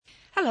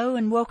Hello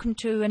and welcome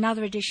to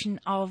another edition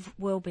of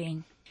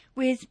Wellbeing.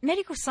 With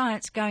medical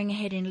science going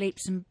ahead in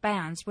leaps and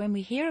bounds, when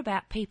we hear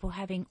about people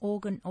having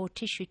organ or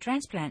tissue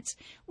transplants,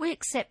 we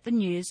accept the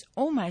news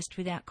almost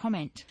without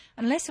comment,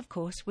 unless of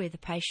course we're the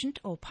patient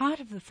or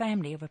part of the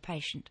family of a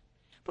patient.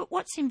 But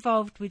what's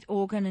involved with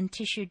organ and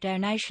tissue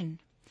donation?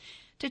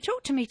 To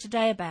talk to me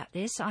today about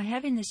this, I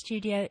have in the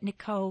studio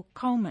Nicole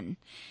Coleman.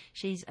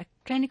 She's a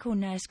clinical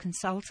nurse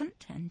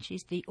consultant and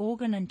she's the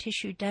organ and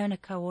tissue donor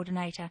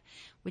coordinator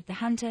with the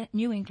Hunter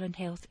New England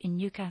Health in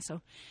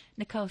Newcastle.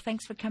 Nicole,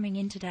 thanks for coming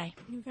in today.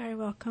 You're very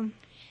welcome.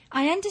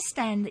 I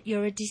understand that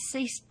you're a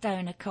deceased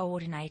donor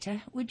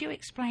coordinator. Would you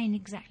explain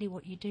exactly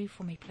what you do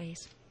for me,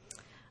 please?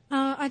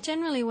 I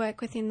generally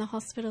work within the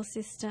hospital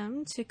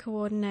system to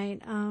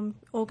coordinate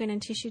organ and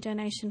tissue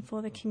donation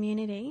for the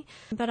community,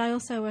 but I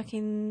also work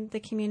in the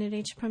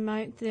community to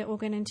promote the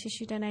organ and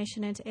tissue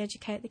donation and to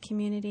educate the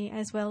community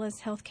as well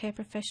as healthcare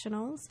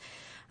professionals.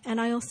 And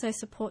I also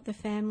support the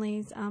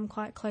families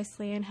quite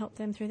closely and help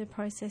them through the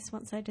process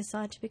once they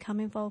decide to become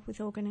involved with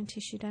organ and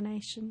tissue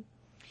donation.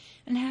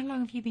 And how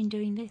long have you been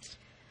doing this?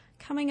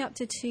 Coming up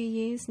to 2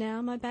 years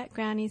now. My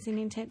background is in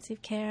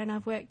intensive care and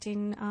I've worked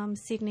in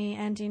Sydney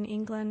and in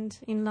England,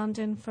 in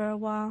London for a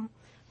while,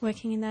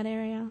 working in that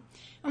area.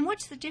 And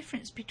what's the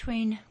difference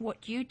between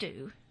what you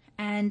do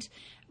and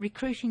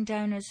recruiting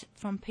donors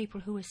from people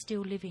who are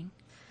still living?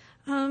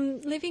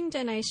 Living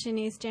donation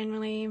is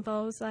generally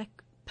involves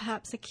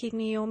perhaps a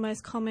kidney or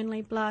most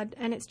commonly blood,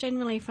 and it's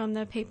generally from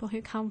the people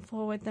who come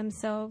forward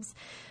themselves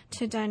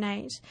to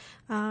donate.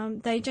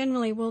 They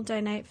generally will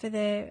donate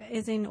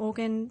as in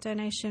organ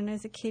donation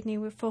as a kidney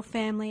for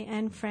family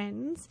and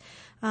friends,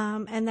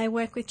 and they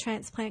work with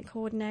transplant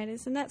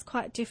coordinators, and that's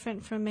quite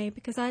different from me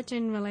because I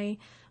generally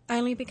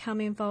only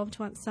become involved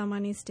once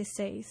someone is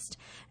deceased,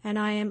 and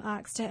I am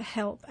asked to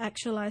help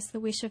actualise the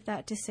wish of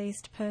that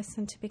deceased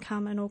person to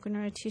become an organ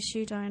or a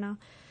tissue donor.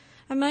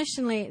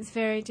 Emotionally, it's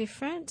very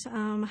different.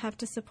 I have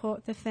to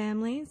support the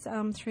families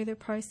through the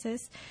process,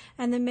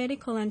 and the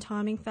medical and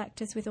timing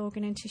factors with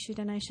organ and tissue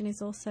donation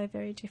is also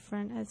very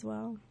different as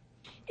well.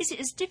 Is it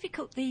as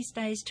difficult these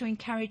days to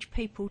encourage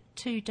people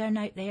to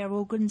donate their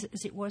organs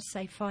as it was,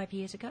 say, 5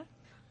 years ago?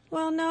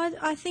 Well, no,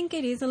 I think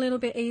it is a little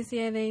bit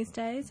easier these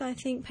days. I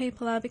think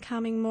people are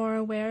becoming more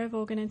aware of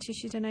organ and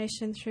tissue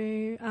donation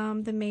through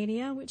the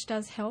media, which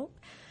does help.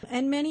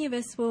 And many of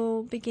us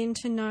will begin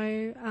to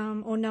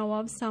know or know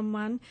of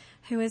someone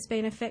who has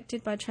been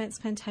affected by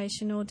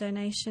transplantation or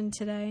donation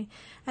today.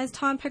 As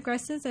time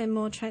progresses and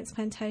more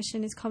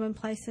transplantation is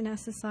commonplace in our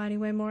society,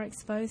 we're more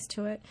exposed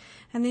to it.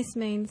 And this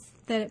means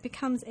that it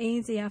becomes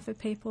easier for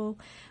people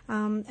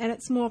and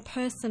it's more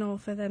personal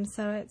for them,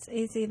 so it's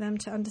easier for them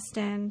to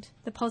understand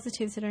the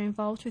positives that are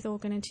involved with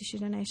organ and tissue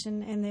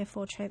donation and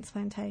therefore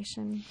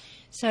transplantation.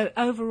 So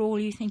overall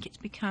you think it's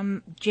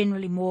become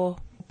generally more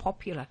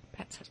popular?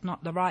 Perhaps that's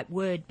not the right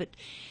word, but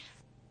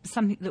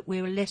something that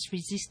we're less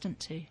resistant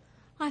to.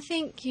 I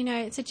think,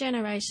 it's a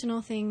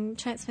generational thing.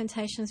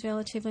 Transplantation is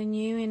relatively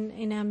new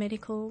in our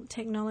medical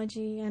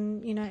technology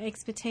and,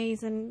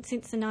 expertise. And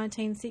since the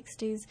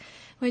 1960s,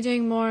 we're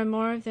doing more and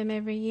more of them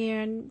every year.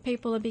 And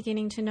people are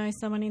beginning to know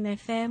someone in their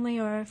family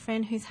or a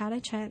friend who's had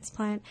a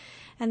transplant,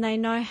 and they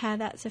know how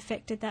that's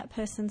affected that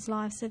person's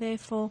life. So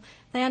therefore,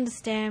 they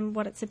understand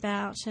what it's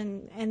about,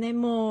 and they're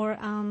more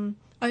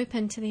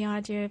open to the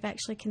idea of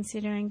actually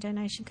considering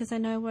donation because they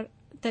know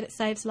that it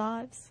saves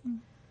lives.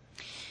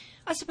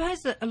 I suppose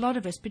that a lot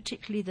of us,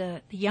 particularly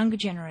the younger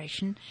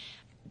generation,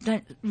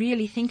 don't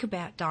really think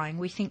about dying.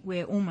 We think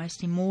we're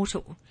almost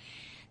immortal.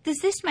 Does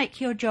this make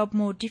your job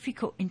more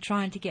difficult in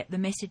trying to get the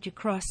message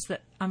across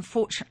that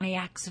unfortunately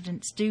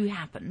accidents do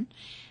happen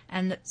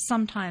and that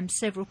sometimes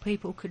several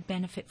people could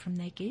benefit from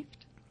their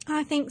gift?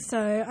 I think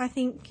so. I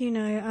think,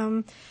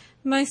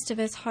 most of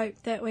us hope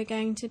that we're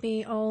going to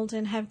be old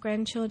and have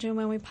grandchildren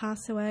when we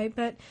pass away,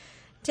 but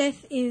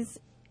death is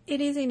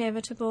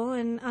inevitable,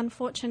 and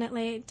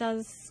unfortunately it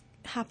does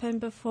happen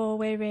before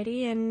we're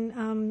ready, and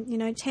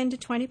 10 to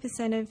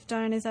 20% of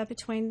donors are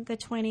between the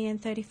 20 and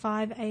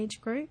 35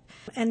 age group,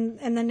 and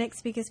the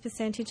next biggest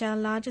percentage, our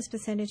largest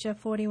percentage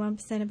of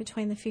 41%, are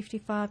between the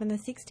 55 and the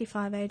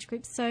 65 age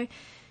group. So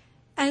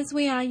as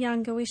we are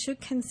younger, we should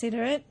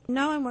consider it.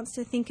 No one wants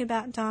to think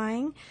about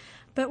dying,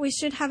 but we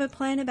should have a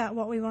plan about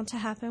what we want to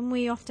happen.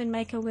 We often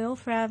make a will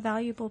for our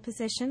valuable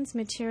possessions,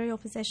 material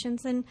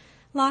possessions, and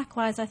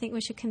likewise I think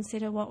we should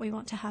consider what we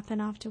want to happen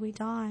after we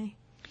die.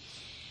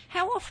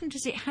 How often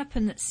does it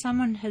happen that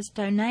someone has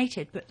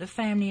donated but the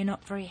family are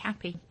not very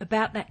happy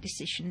about that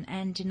decision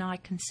and deny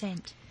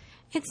consent?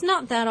 It's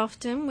not that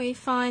often. We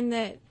find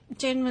that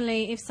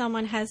generally if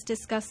someone has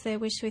discussed their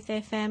wish with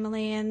their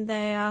family and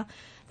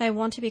they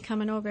want to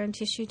become an organ and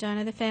tissue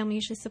donor, the family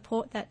usually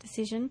support that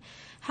decision.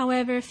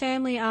 However, if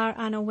family are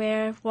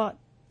unaware of what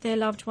their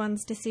loved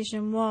one's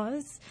decision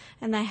was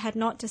and they had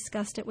not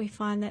discussed it, we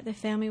find that the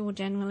family will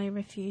generally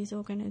refuse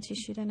organ and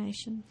tissue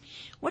donation.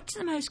 What's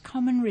the most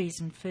common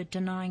reason for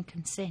denying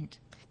consent?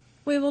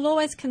 We will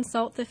always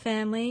consult the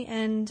family,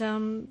 and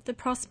the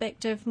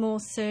prospect of more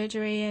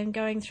surgery and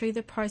going through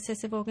the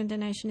process of organ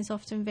donation is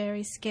often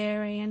very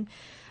scary, and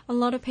a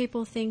lot of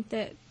people think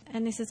that,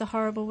 and this is a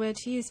horrible word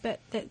to use, but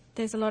that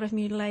there's a lot of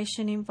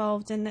mutilation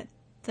involved and that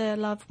the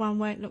loved one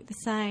won't look the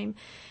same.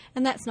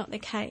 And that's not the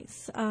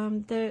case.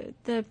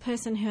 The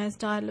person who has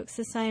died looks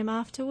the same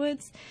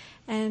afterwards,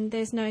 and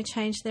there's no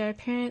change to their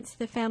appearance.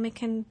 The family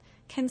can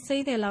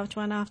see their loved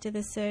one after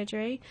the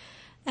surgery.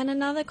 And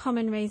another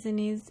common reason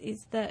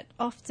is that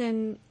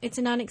often it's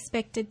an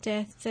unexpected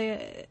death.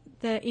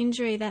 The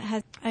injury that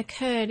has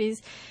occurred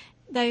is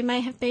they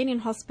may have been in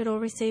hospital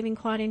receiving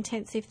quite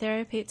intensive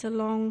therapy. It's a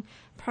long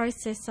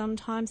process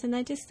sometimes, and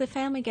the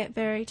family get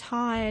very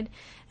tired,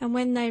 and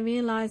when they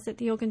realise that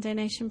the organ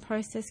donation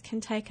process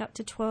can take up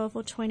to 12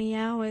 or 20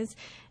 hours,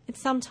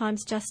 it's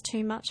sometimes just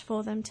too much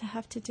for them to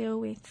have to deal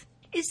with.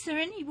 Is there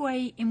any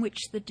way in which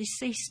the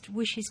deceased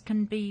wishes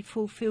can be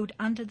fulfilled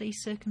under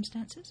these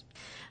circumstances?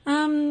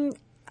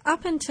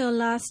 Up until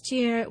last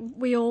year,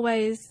 we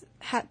always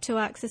had to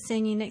ask the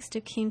senior next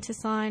of kin to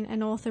sign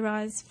and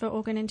authorise for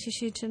organ and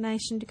tissue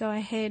donation to go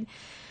ahead.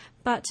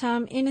 But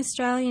in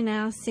Australia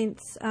now,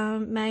 since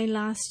May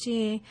last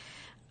year,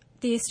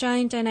 the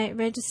Australian Donate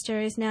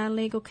Register is now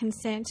legal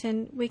consent,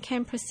 and we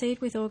can proceed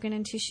with organ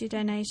and tissue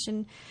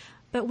donation.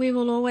 But we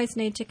will always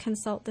need to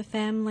consult the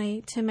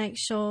family to make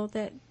sure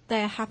that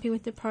they are happy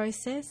with the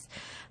process.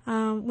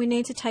 We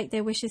need to take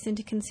their wishes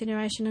into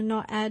consideration and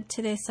not add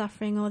to their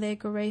suffering or their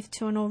grief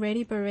to an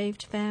already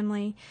bereaved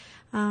family.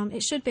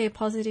 It should be a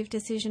positive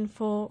decision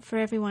for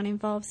everyone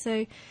involved.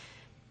 So,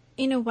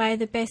 in a way,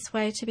 the best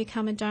way to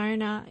become a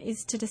donor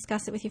is to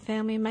discuss it with your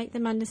family and make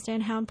them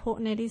understand how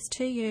important it is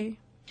to you.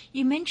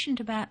 You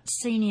mentioned about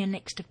senior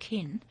next of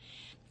kin.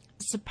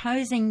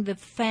 Supposing the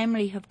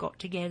family have got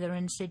together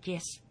and said,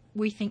 yes,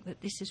 we think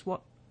that this is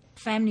what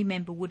family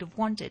member would have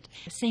wanted.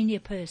 A senior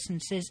person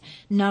says,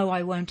 no,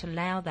 I won't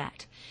allow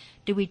that.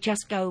 Do we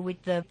just go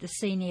with the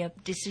senior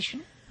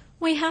decision?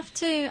 We have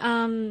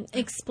to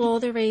explore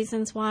the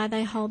reasons why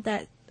they hold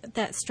that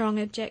strong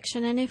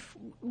objection, and if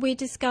we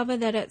discover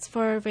that it's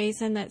for a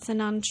reason that's an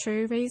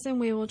untrue reason,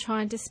 we will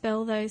try and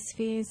dispel those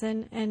fears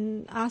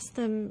and ask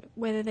them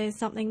whether there's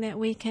something that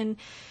we can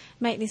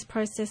make this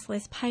process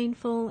less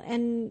painful.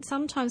 And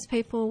sometimes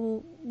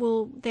people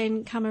will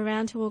then come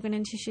around to organ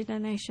and tissue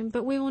donation,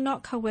 but we will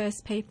not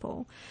coerce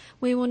people.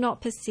 We will not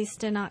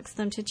persist and ask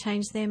them to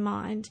change their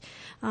mind.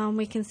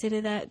 We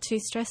consider that too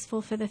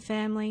stressful for the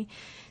family.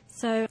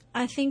 So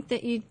I think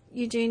that you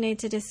do need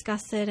to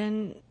discuss it,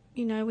 and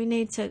we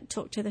need to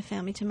talk to the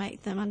family to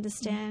make them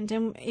understand.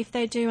 And if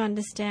they do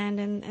understand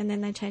and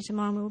then they change their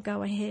mind, we will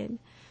go ahead.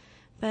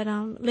 But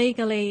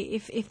legally,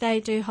 if they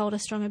do hold a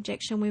strong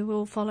objection, we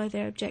will follow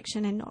their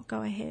objection and not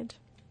go ahead.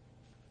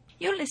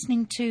 You're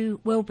listening to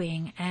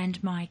Wellbeing,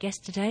 and my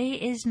guest today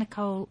is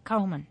Nicole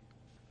Coleman.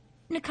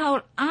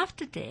 Nicole,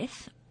 after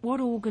death, what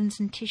organs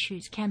and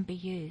tissues can be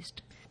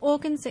used?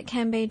 Organs that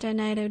can be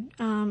donated,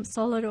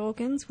 solid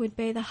organs, would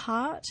be the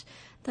heart,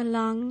 the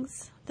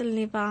lungs, the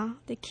liver,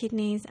 the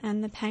kidneys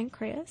and the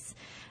pancreas.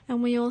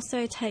 And we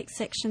also take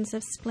sections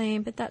of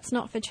spleen, but that's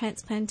not for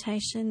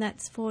transplantation,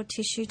 that's for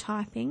tissue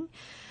typing.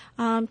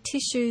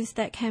 Tissues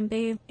that can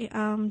be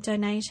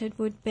donated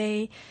would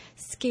be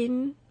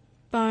skin,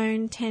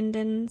 bone,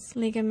 tendons,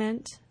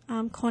 ligament,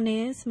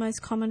 corneas,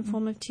 most common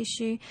form of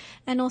tissue,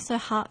 and also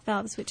heart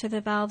valves, which are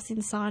the valves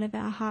inside of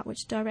our heart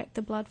which direct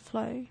the blood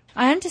flow.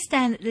 I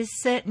understand that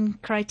there's certain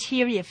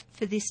criteria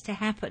for this to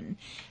happen,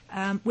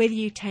 whether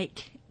you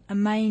take a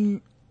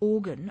main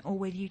organ or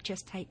whether you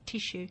just take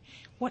tissue.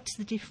 What's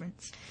the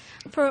difference?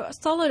 For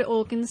solid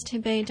organs to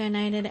be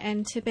donated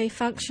and to be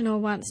functional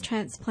once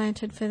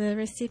transplanted for the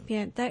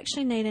recipient, they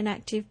actually need an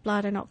active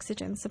blood and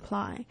oxygen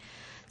supply.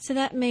 So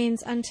that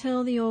means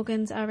until the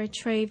organs are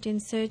retrieved in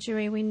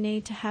surgery, we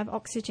need to have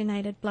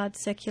oxygenated blood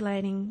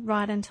circulating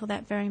right until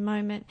that very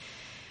moment,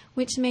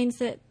 which means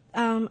that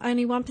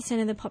only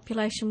 1% of the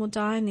population will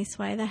die in this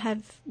way. They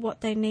have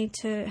what they need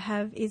to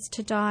have is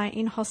to die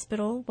in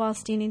hospital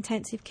whilst in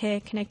intensive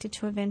care connected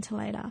to a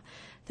ventilator.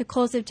 The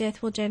cause of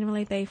death will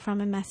generally be from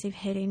a massive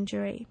head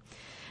injury.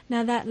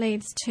 Now that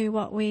leads to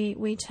what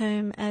we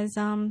term as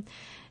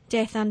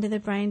death under the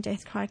brain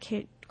death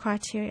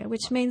criteria,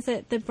 which means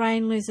that the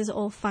brain loses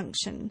all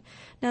function.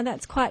 Now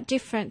that's quite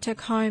different to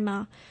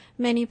coma.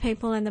 Many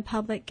people in the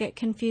public get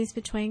confused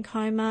between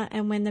coma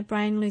and when the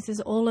brain loses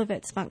all of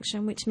its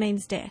function, which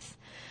means death.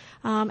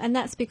 And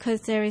that's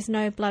because there is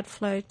no blood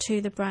flow to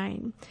the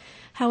brain.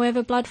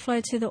 However, blood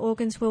flow to the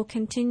organs will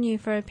continue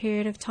for a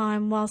period of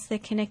time whilst they're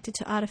connected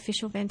to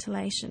artificial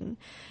ventilation.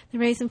 The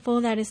reason for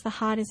that is the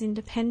heart is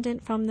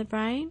independent from the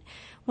brain.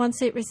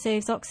 Once it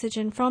receives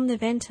oxygen from the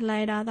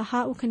ventilator, the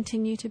heart will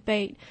continue to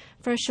beat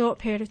for a short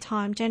period of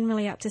time,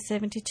 generally up to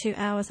 72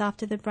 hours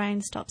after the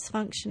brain stops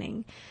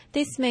functioning.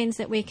 This means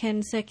that we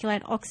can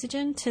circulate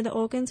oxygen to the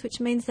organs,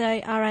 which means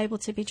they are able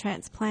to be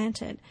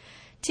transplanted.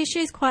 Tissue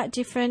is quite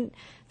different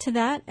to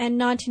that, and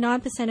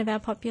 99% of our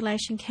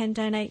population can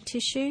donate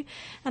tissue,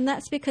 and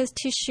that's because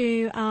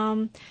tissue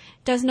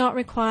does not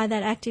require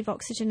that active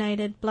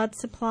oxygenated blood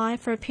supply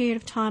for a period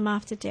of time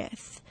after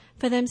death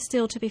for them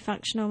still to be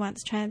functional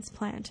once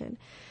transplanted.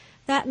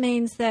 That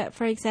means that,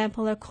 for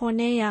example, a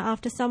cornea,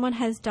 after someone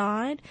has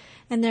died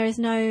and there is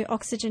no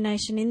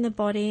oxygenation in the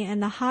body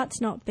and the heart's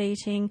not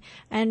beating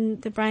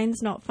and the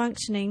brain's not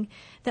functioning,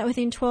 that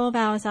within 12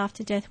 hours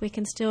after death we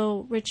can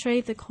still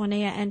retrieve the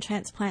cornea and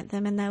transplant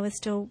them and they will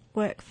still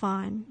work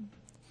fine.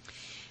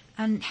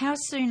 And how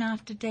soon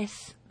after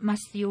death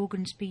must the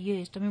organs be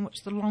used? I mean,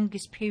 what's the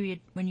longest period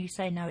when you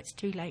say, no, it's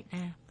too late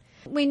now?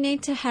 We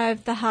need to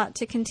have the heart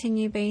to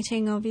continue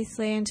beating,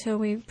 obviously, until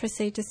we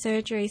proceed to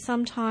surgery.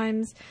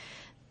 Sometimes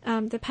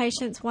the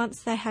patients,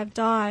 once they have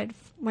died,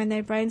 when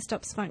their brain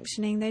stops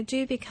functioning, they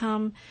do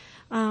become,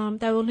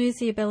 they will lose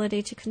the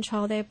ability to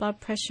control their blood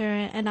pressure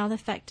and other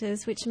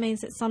factors, which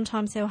means that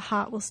sometimes their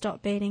heart will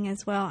stop beating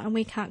as well, and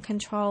we can't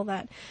control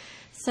that.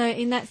 So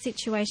in that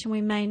situation,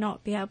 we may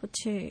not be able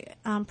to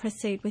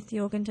proceed with the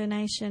organ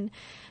donation.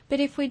 But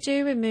if we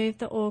do remove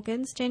the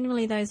organs,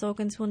 generally those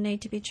organs will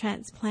need to be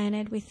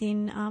transplanted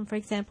within, for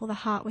example, the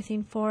heart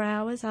within 4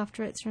 hours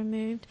after it's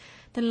removed.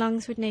 The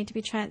lungs would need to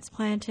be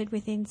transplanted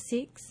within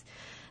 6.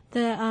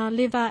 The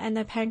liver and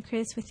the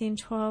pancreas within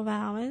 12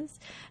 hours.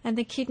 And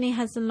the kidney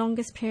has the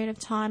longest period of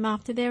time.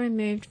 After they're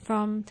removed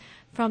from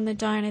the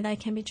donor, they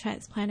can be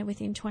transplanted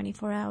within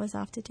 24 hours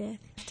after death,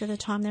 after the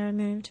time they're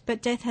removed.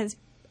 But death has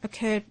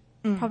occurred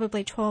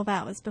probably 12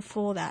 hours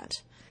before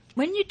that.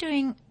 When you're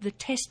doing the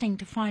testing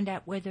to find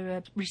out whether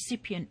a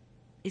recipient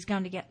is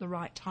going to get the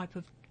right type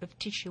of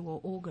tissue or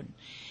organ,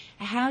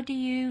 how do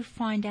you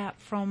find out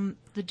from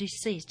the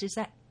deceased? Is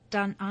that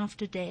done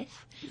after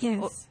death?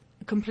 Yes. Or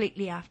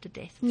completely after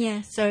death?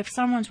 Yes. So if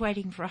someone's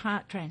waiting for a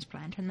heart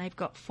transplant and they've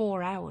got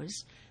 4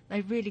 hours,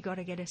 they've really got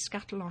to get a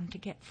scuttle on to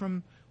get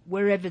from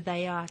wherever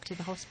they are to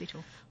the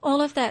hospital.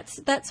 All of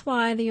that's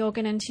why the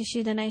organ and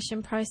tissue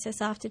donation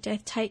process after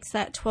death takes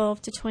that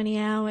 12 to 20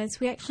 hours.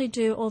 We actually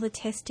do all the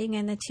testing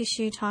and the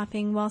tissue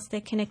typing whilst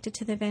they're connected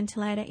to the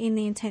ventilator in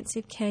the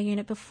intensive care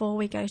unit before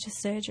we go to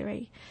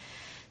surgery.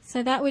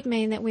 So that would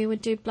mean that we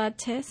would do blood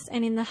tests,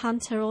 and in the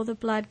Hunter all the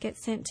blood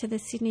gets sent to the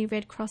Sydney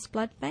Red Cross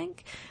Blood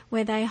Bank,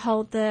 where they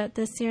hold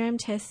the serum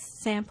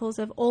test samples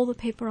of all the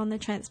people on the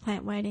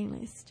transplant waiting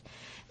list.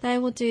 They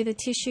will do the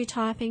tissue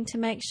typing to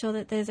make sure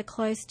that there's a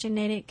close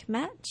genetic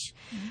match.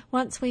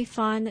 Once we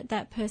find that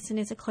that person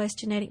is a close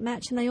genetic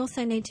match, and they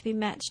also need to be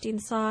matched in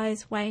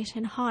size, weight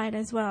and height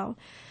as well.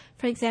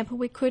 For example,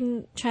 we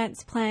couldn't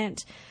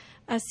transplant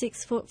a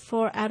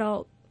 6'4"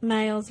 adult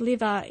male's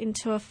liver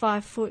into a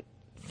 5'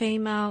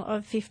 female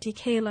of 50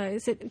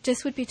 kilos. It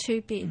just would be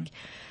too big.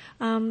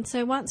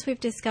 So once we've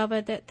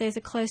discovered that there's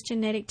a close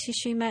genetic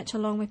tissue match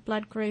along with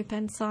blood group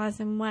and size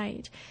and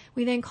weight,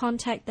 we then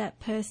contact that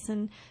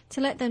person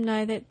to let them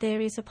know that there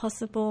is a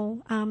possible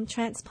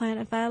transplant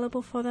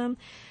available for them.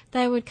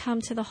 They would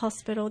come to the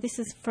hospital. This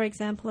is, for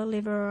example, a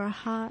liver or a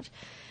heart.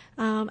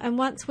 And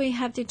once we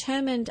have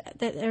determined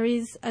that there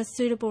is a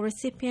suitable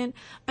recipient,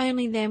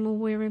 only then will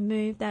we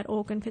remove that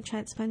organ for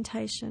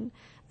transplantation,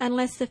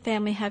 unless the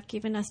family have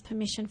given us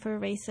permission for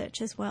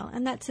research as well.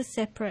 And that's a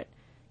separate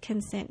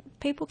consent.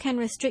 People can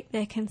restrict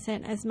their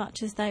consent as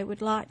much as they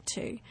would like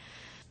to.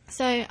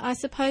 So I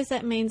suppose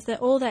that means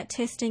that all that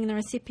testing and the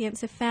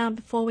recipients are found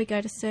before we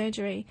go to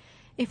surgery.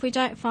 If we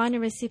don't find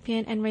a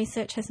recipient and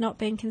research has not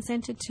been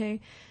consented to,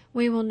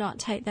 we will not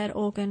take that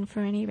organ for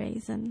any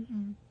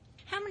reason.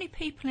 How many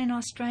people in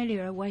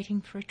Australia are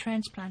waiting for a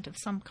transplant of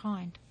some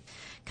kind?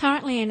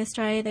 Currently in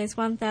Australia there's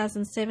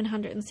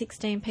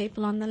 1,716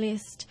 people on the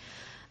list.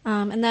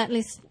 And that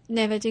list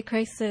never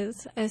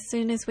decreases. As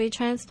soon as we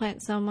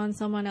transplant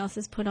someone else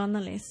is put on the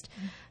list.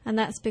 And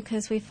that's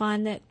because we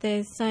find that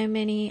there's so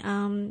many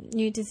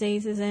new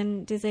diseases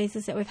and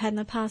diseases that we've had in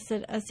the past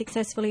that are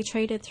successfully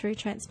treated through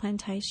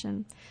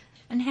transplantation.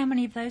 And how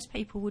many of those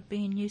people would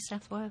be in New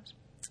South Wales?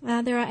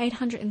 There are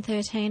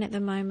 813 at the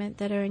moment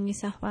that are in New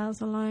South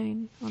Wales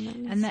alone on that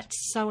list. And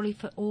that's solely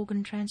for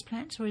organ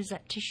transplants, or is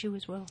that tissue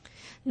as well?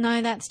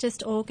 No, that's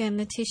just organ.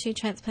 The tissue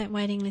transplant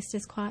waiting list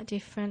is quite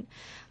different.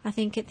 I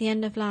think at the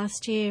end of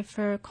last year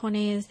for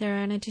corneas there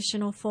are an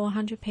additional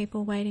 400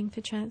 people waiting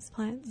for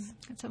transplants.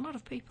 That's a lot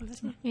of people,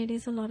 isn't it? It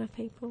is a lot of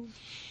people.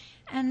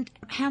 And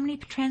how many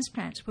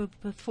transplants were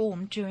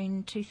performed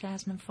during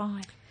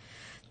 2005?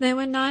 There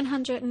were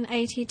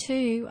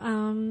 982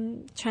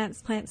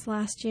 transplants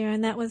last year,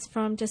 and that was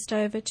from just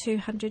over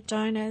 200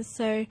 donors.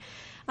 So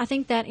I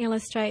think that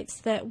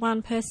illustrates that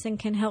one person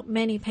can help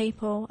many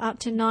people. Up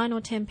to 9 or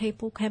 10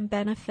 people can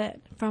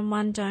benefit from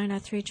one donor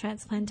through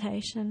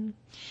transplantation.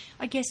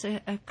 I guess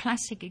a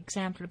classic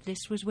example of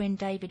this was when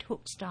David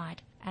Hooks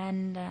died,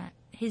 and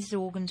his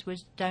organs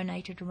was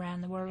donated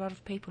around. There were a lot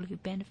of people who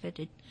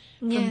benefited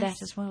from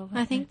that as well.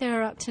 I think there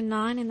were up to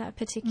 9 in that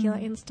particular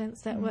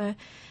instance that were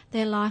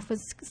their life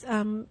was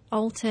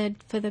altered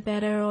for the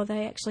better, or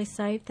they actually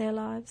saved their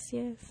lives,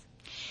 yes.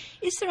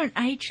 Is there an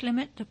age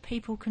limit that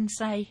people can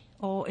say,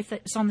 or if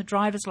it's on the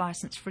driver's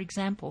licence, for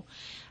example,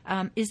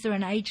 is there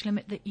an age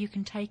limit that you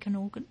can take an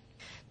organ?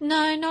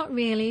 No, not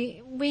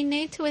really. We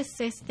need to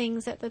assess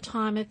things at the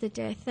time of the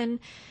death, and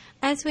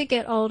as we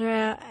get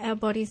older, our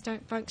bodies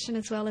don't function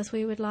as well as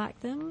we would like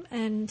them,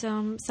 and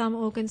some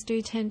organs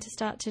do tend to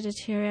start to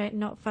deteriorate and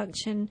not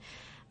function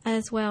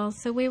as well.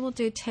 So we will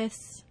do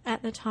tests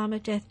at the time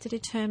of death to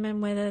determine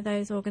whether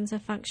those organs are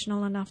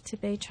functional enough to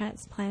be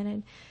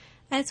transplanted.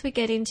 As we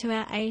get into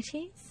our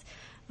 80s,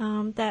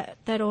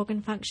 that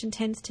organ function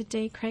tends to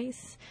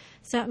decrease.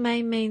 So it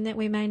may mean that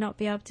we may not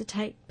be able to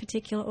take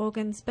particular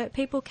organs, but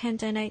people can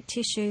donate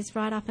tissues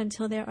right up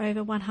until they're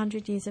over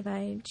 100 years of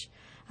age.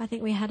 I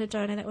think we had a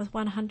donor that was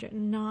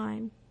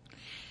 109.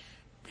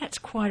 That's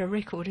quite a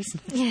record,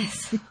 isn't it?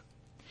 Yes.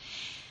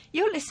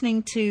 You're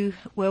listening to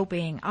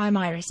Wellbeing. I'm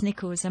Iris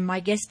Nichols, and my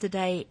guest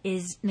today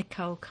is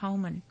Nicole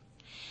Coleman.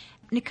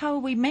 Nicole,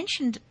 we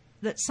mentioned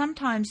that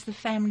sometimes the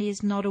family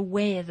is not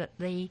aware that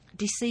the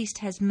deceased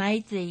has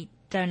made the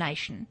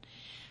donation.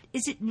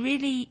 Is it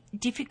really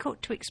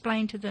difficult to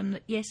explain to them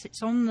that, yes,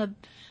 it's on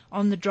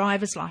the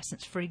driver's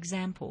licence, for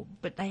example,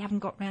 but they haven't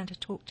got round to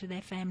talk to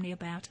their family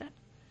about it?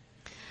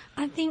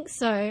 I think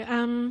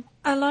so.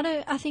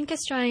 I think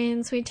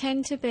Australians, we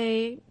tend to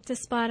be,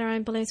 despite our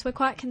own beliefs, we're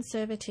quite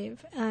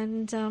conservative.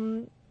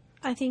 And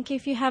I think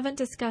if you haven't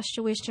discussed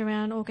your wish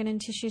around organ and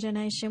tissue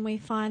donation, we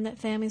find that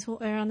families will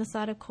err on the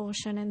side of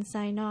caution and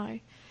say no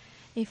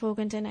if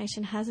organ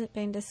donation hasn't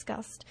been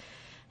discussed.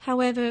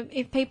 However,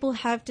 if people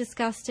have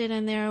discussed it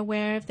and they're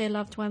aware of their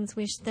loved one's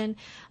wish, then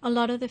a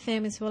lot of the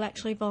families will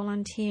actually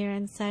volunteer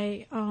and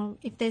say, oh,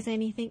 if there's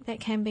anything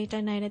that can be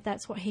donated,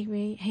 that's what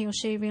he or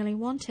she really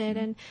wanted.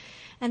 And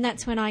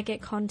that's when I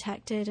get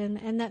contacted,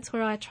 and that's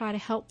where I try to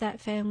help that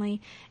family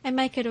and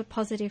make it a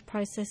positive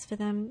process for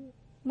them.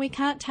 We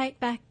can't take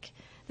back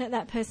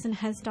that person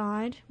has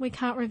died. We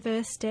can't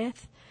reverse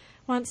death.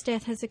 Once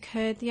death has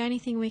occurred, the only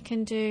thing we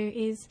can do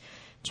is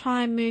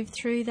try and move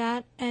through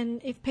that, and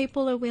if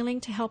people are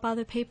willing to help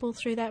other people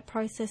through that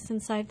process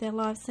and save their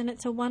lives, then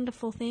it's a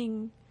wonderful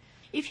thing.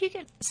 If you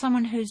get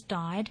someone who's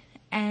died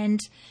and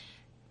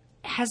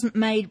hasn't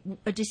made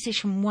a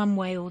decision one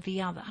way or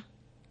the other,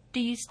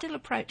 do you still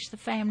approach the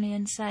family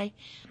and say,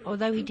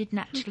 although he didn't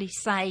actually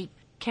say,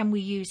 can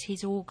we use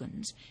his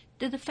organs,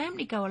 do the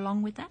family go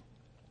along with that?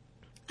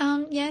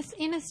 Yes,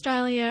 in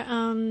Australia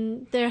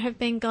there have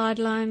been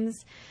guidelines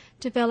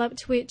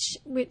developed which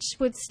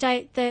would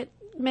state that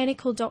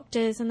medical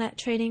doctors and that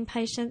treating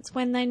patients,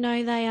 when they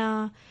know they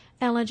are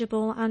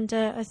eligible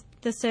under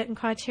the certain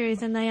criteria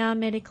and they are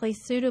medically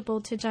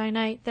suitable to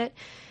donate, that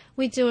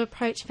we do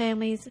approach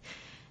families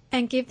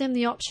and give them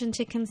the option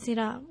to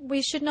consider.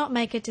 We should not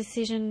make a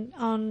decision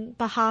on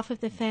behalf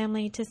of the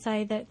family to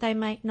say that they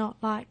may not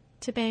like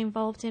to be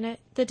involved in it.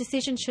 The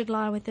decision should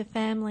lie with the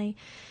family.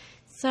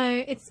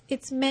 So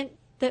it's meant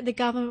that the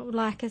government would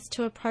like us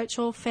to approach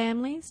all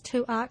families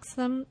to ask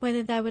them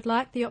whether they would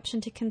like the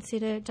option to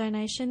consider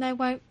donation. They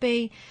won't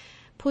be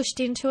pushed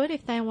into it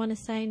if they want to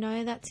say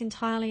no. That's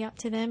entirely up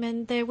to them,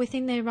 and they're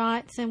within their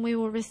rights, and we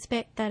will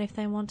respect that if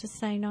they want to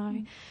say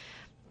no.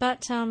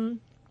 But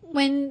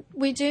when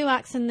we do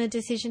ask and the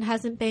decision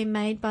hasn't been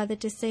made by the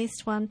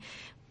deceased one,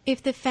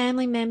 if the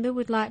family member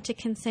would like to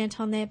consent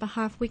on their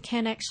behalf, we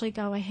can actually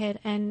go ahead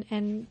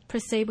and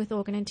proceed with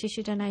organ and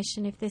tissue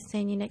donation if the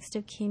senior next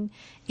of kin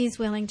is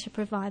willing to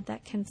provide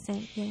that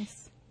consent,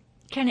 yes.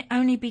 Can it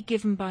only be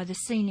given by the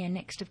senior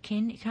next of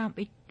kin? It can't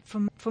be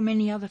from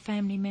any other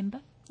family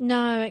member?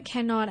 No, it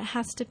cannot. It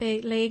has to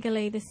be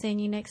legally the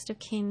senior next of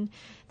kin.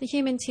 The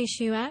Human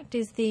Tissue Act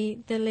is the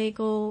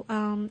legal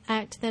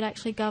act that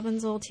actually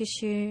governs all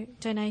tissue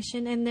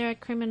donation, and there are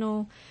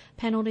criminal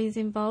penalties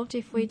involved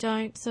if we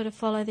don't sort of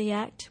follow the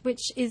act,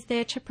 which is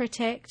there to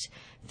protect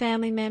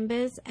family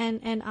members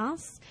and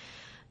us.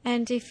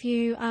 And if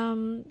you,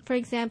 for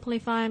example,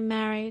 if I am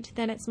married,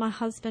 then it's my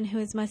husband who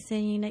is my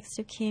senior next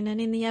of kin, and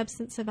in the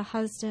absence of a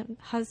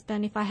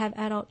husband, if I have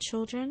adult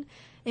children,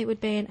 it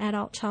would be an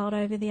adult child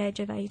over the age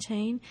of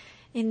 18.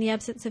 In the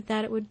absence of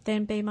that, it would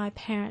then be my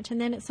parent, and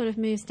then it sort of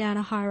moves down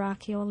a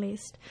hierarchy or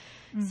list.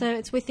 So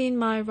it's within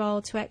my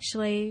role to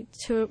actually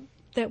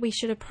that we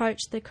should approach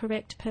the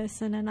correct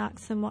person and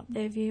ask them what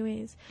their view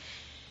is.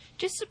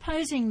 Just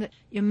supposing that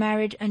you're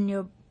married and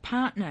your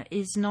partner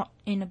is not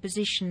in a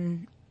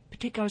position,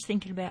 particularly I was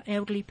thinking about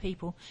elderly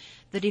people,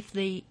 that if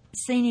the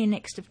senior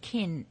next of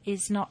kin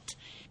is not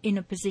in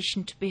a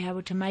position to be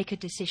able to make a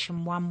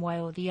decision one way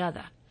or the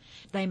other,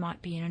 they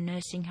might be in a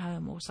nursing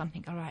home or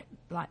something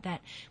like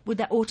that. Would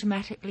that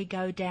automatically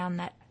go down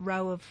that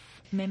row of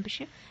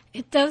membership?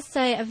 It does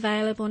say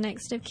available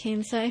next of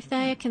kin, so if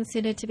they are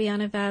considered to be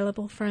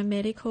unavailable for a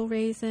medical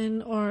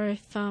reason, or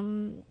if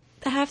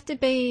they have to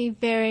be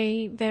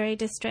very, very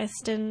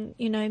distressed and,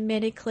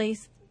 medically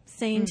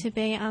seen to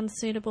be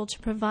unsuitable to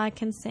provide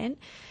consent,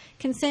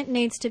 consent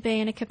needs to be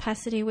in a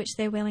capacity which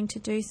they're willing to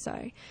do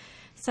so.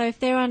 So if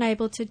they're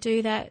unable to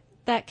do that,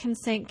 that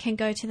consent can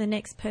go to the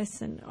next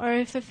person. Or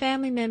if a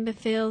family member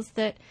feels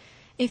that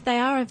if they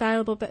are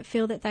available but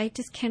feel that they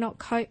just cannot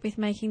cope with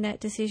making that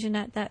decision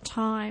at that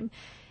time,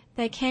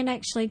 they can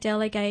actually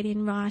delegate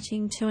in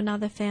writing to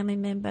another family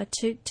member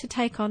to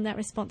take on that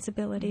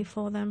responsibility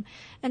for them.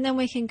 And then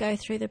we can go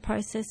through the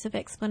process of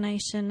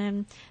explanation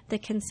and the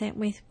consent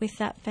with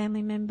that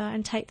family member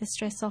and take the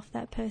stress off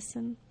that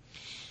person.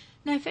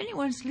 Now, if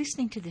anyone's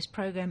listening to this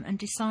program and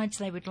decides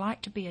they would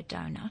like to be a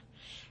donor,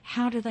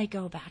 how do they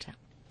go about it?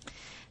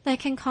 They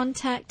can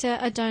contact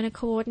a donor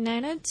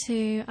coordinator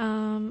to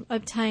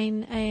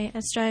obtain an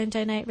Australian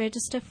Donate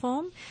Register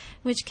form,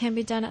 which can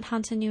be done at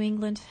Hunter New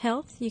England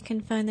Health. You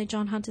can phone the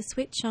John Hunter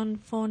switch on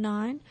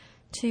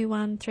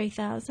 4921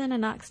 3000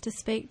 and ask to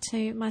speak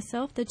to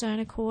myself, the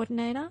donor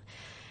coordinator.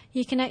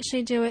 You can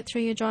actually do it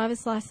through your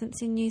driver's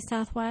licence in New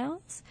South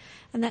Wales,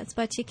 and that's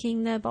by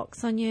ticking the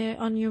box on your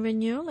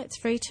renewal. It's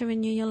free to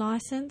renew your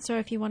licence, or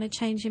if you want to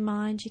change your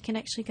mind, you can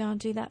actually go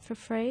and do that for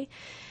free.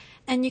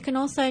 And you can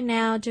also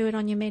now do it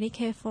on your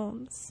Medicare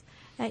forms.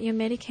 At your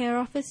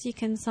Medicare office, you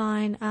can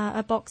sign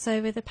a box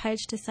over the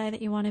page to say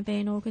that you want to be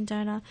an organ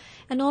donor.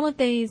 And all of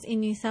these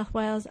in New South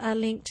Wales are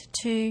linked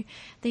to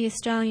the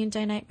Australian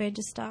Donate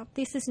Register.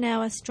 This is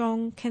now a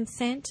strong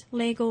consent,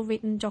 legal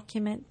written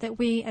document that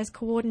we as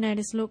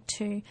coordinators look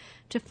to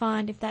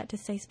find if that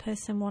deceased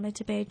person wanted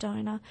to be a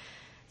donor.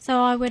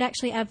 So I would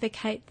actually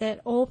advocate that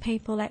all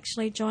people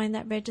actually join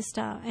that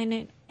register,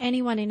 and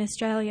anyone in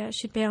Australia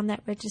should be on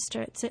that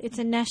register. It's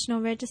a national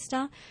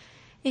register.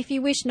 If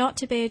you wish not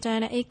to be a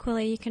donor,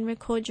 equally you can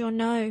record your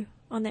no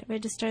on that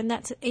register, and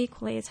that's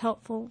equally as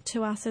helpful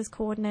to us as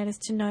coordinators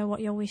to know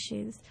what your wish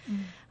is.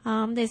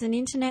 There's an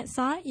internet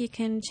site. You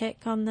can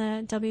check on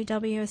the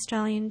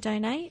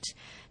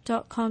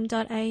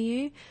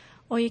www.australiandonate.com.au,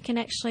 or you can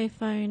actually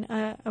phone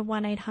a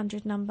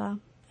 1-800 number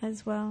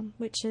as well,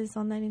 which is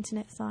on that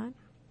internet site.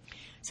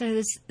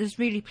 So there's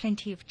really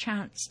plenty of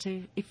chance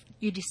to, if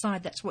you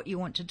decide that's what you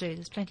want to do,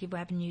 there's plenty of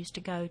avenues to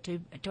go to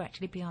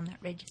actually be on that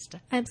register.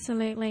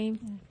 Absolutely.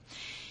 Yeah.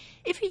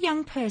 If a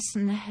young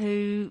person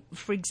who,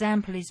 for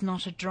example, is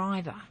not a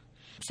driver,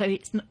 so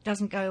it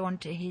doesn't go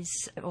onto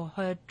his or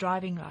her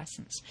driving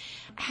licence,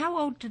 how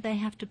old do they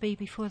have to be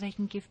before they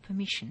can give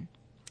permission?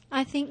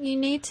 I think you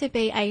need to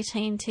be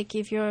 18 to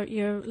give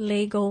your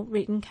legal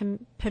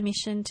written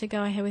permission to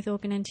go ahead with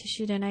organ and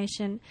tissue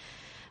donation.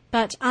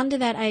 But under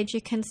that age,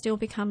 you can still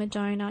become a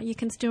donor. You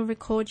can still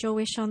record your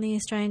wish on the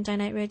Australian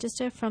Donate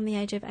Register from the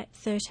age of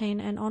 13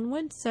 and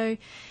onwards. So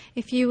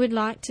if you would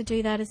like to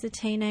do that as a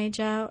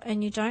teenager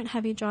and you don't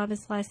have your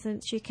driver's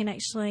licence, you can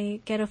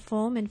actually get a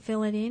form and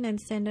fill it in and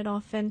send it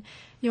off, and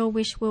your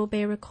wish will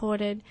be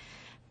recorded.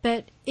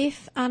 But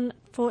if,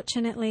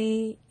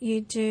 unfortunately,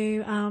 you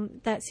do,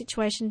 that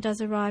situation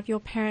does arrive, your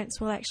parents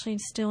will actually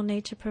still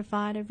need to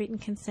provide a written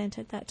consent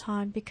at that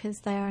time because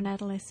they are an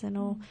adolescent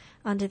or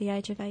under the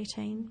age of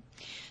 18.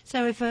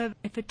 So if a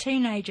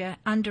teenager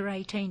under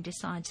 18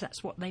 decides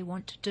that's what they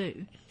want to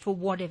do, for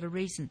whatever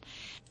reason,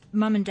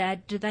 Mum and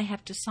Dad, do they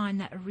have to sign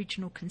that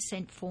original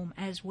consent form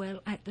as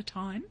well at the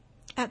time?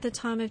 At the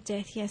time of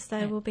death, yes,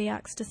 they will be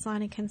asked to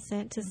sign a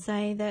consent to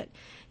say that,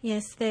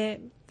 yes, their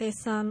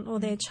son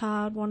or their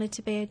child wanted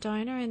to be a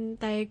donor and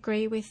they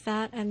agree with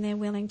that and they're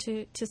willing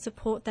to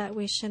support that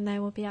wish, and they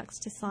will be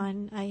asked to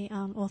sign a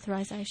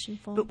authorisation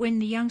form. But when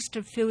the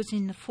youngster fills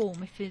in the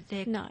form, if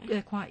they're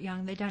they're quite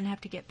young, they don't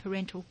have to get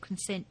parental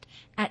consent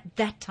at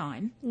that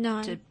time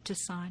to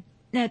sign.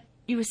 Now,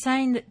 you were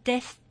saying that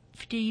death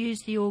to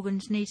use the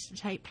organs needs to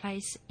take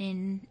place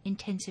in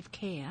intensive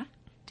care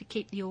to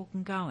keep the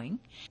organ going.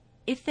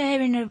 If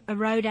they're in a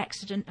road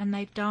accident and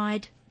they've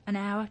died an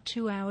hour,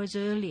 2 hours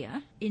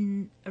earlier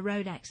in a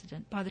road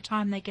accident, by the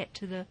time they get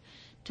to the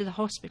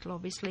hospital,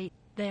 obviously,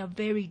 they are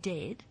very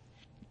dead.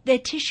 Their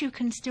tissue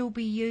can still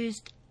be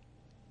used.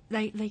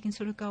 They can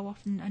sort of go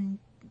off and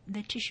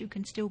their tissue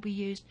can still be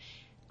used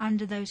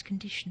under those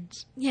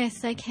conditions.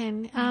 Yes, they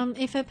can.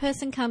 If a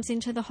person comes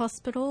into the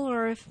hospital,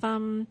 or if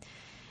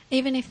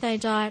even if they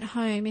die at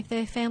home, if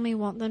their family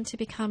want them to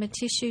become a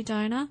tissue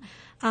donor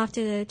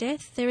after their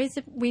death, there is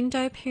a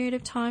window period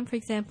of time. For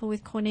example,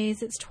 with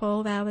corneas, it's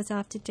 12 hours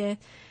after death,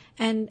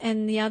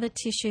 and the other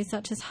tissues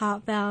such as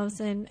heart valves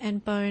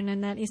and bone,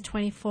 and that is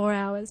 24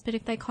 hours. But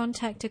if they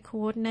contact a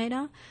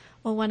coordinator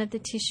or one of the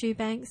tissue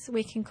banks,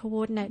 we can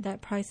coordinate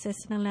that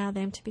process and allow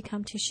them to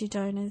become tissue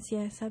donors.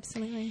 Yes,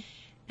 absolutely.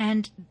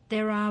 And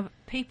there are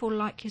people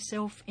like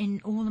yourself in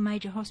all the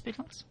major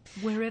hospitals,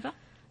 wherever?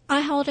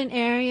 I hold an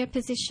area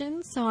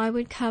position, so I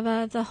would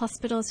cover the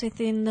hospitals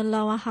within the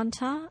Lower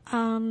Hunter.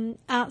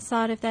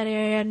 Outside of that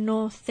area,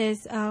 north,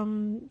 there's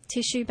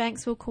tissue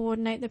banks will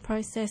coordinate the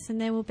process, and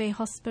there will be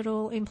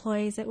hospital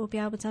employees that will be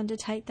able to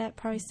undertake that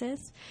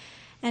process.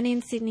 And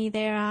in Sydney,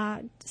 there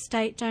are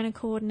state donor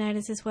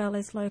coordinators as well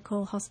as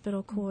local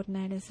hospital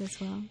coordinators as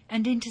well.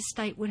 And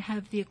interstate would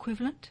have the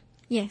equivalent?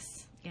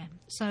 Yes. Yeah.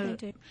 So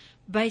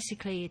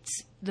basically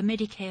it's the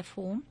Medicare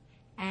form,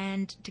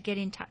 and to get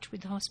in touch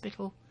with the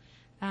hospital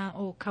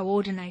or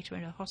coordinator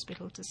in a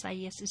hospital to say,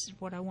 yes, this is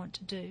what I want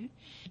to do.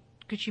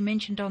 Because you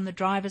mentioned on the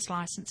driver's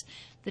licence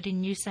that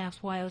in New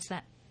South Wales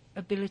that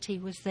ability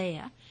was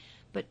there,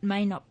 but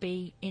may not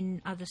be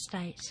in other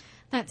states.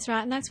 That's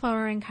right, and that's why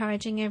we're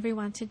encouraging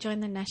everyone to join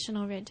the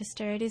National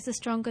Register. It is a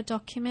stronger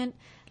document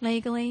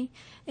legally.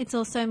 It's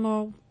also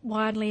more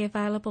widely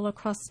available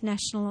across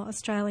national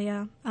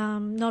Australia.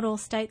 Not all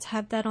states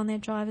have that on their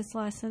driver's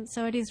licence,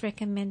 so it is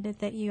recommended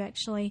that you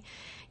actually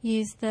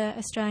use the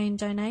Australian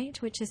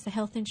Donate, which is the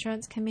Health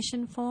Insurance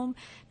Commission form,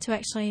 to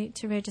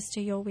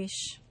register your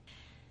wish.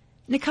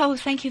 Nicole,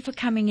 thank you for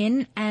coming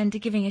in and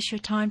giving us your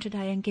time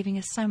today and giving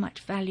us so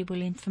much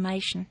valuable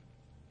information.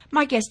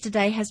 My guest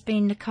today has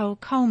been Nicole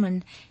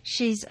Coleman.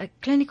 She's a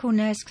clinical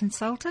nurse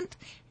consultant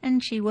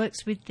and she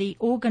works with the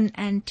Organ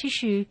and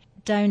Tissue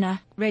Donor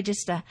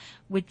Register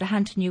with the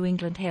Hunter New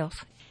England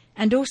Health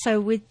and also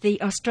with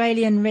the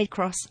Australian Red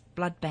Cross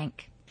Blood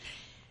Bank.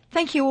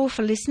 Thank you all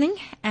for listening,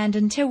 and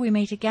until we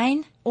meet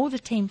again, all the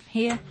team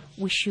here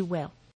wish you well.